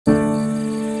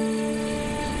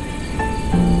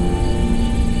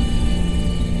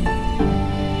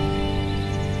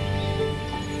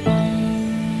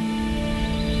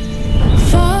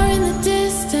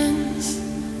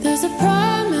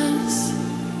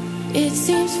It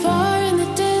seems far in the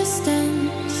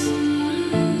distance.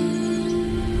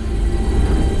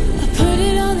 I put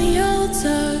it on the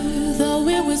altar, though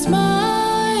it was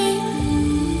mine.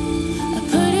 I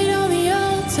put it on the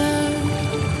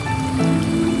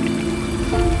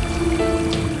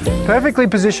altar. Perfectly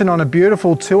positioned on a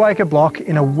beautiful 2-acre block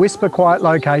in a whisper quiet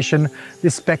location,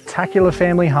 this spectacular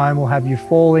family home will have you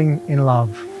falling in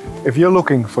love. If you're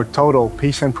looking for total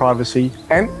peace and privacy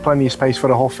and plenty of space for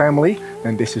the whole family,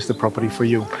 then this is the property for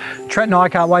you. Trent and I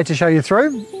can't wait to show you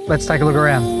through. Let's take a look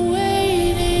around.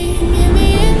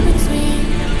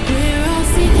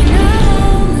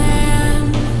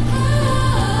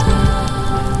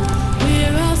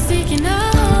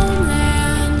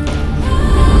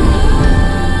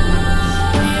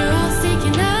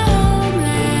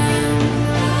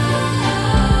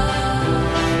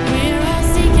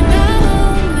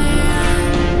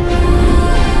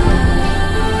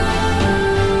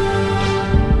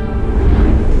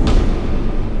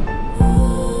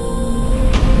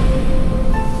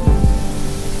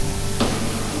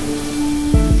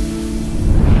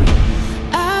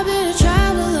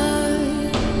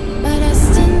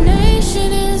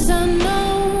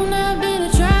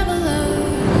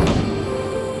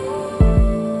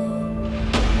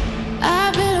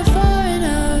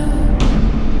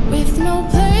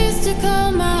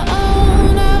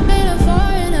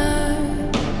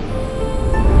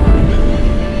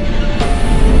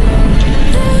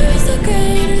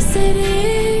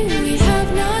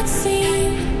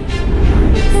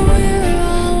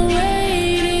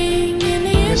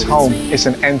 This home is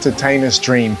an entertainer's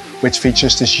dream, which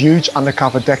features this huge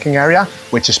undercover decking area,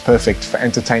 which is perfect for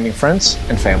entertaining friends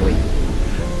and family.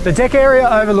 The deck area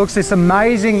overlooks this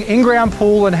amazing in-ground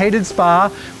pool and heated spa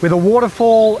with a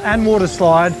waterfall and water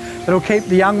slide that'll keep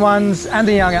the young ones and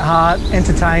the young at heart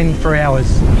entertained for hours.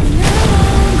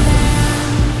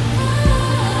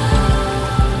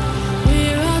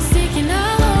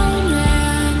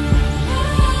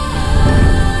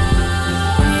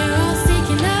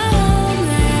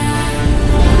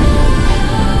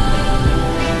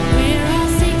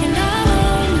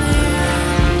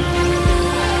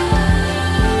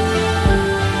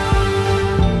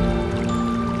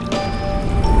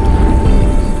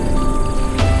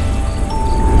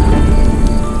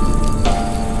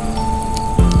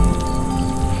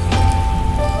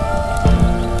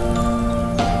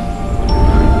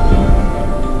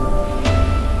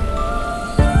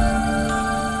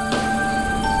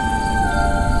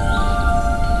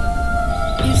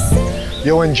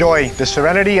 You'll enjoy the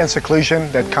serenity and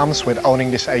seclusion that comes with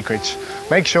owning this acreage.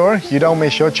 Make sure you don't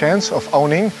miss your chance of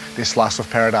owning this slice of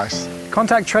paradise.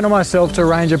 Contact Trent or myself to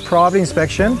arrange a private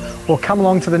inspection or come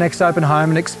along to the next open home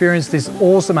and experience this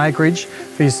awesome acreage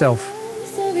for yourself.